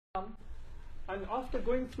And after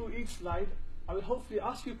going through each slide, I will hopefully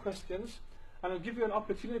ask you questions, and I'll give you an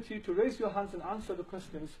opportunity to raise your hands and answer the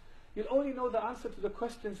questions. You'll only know the answer to the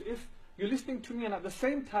questions if you're listening to me and at the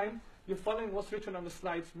same time you're following what's written on the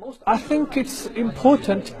slides. I think it's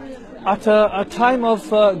important at a time of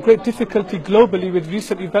great difficulty globally with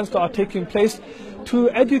recent events that are taking place to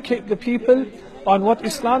educate the people on what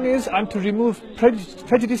Islam is and to remove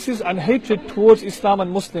prejudices and hatred towards Islam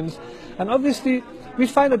and Muslims. And obviously we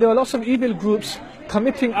find that there are lots of evil groups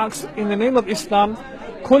committing acts in the name of Islam,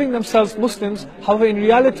 calling themselves Muslims. However, in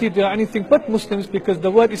reality they are anything but Muslims, because the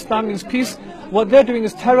word Islam means peace. What they're doing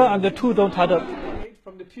is terror, and the two don't add up.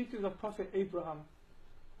 From the teachings of Prophet Abraham.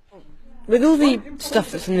 With all the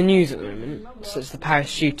stuff that's in the news at the moment, such as the Paris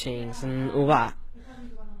shootings and all that,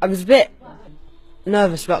 I was a bit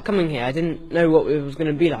nervous about coming here. I didn't know what it was going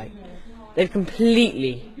to be like. They've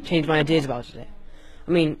completely changed my ideas about it.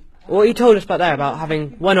 I mean, what you told us about there, about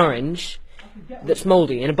having one orange that's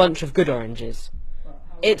mouldy and a bunch of good oranges,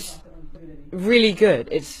 it's really good.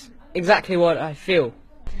 It's exactly what I feel.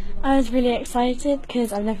 I was really excited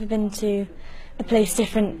because I've never been to a place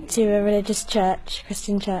different to a religious church,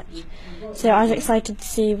 Christian church. So I was excited to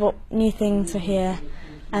see what new things were here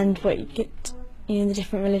and what you get, the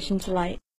different religions are like.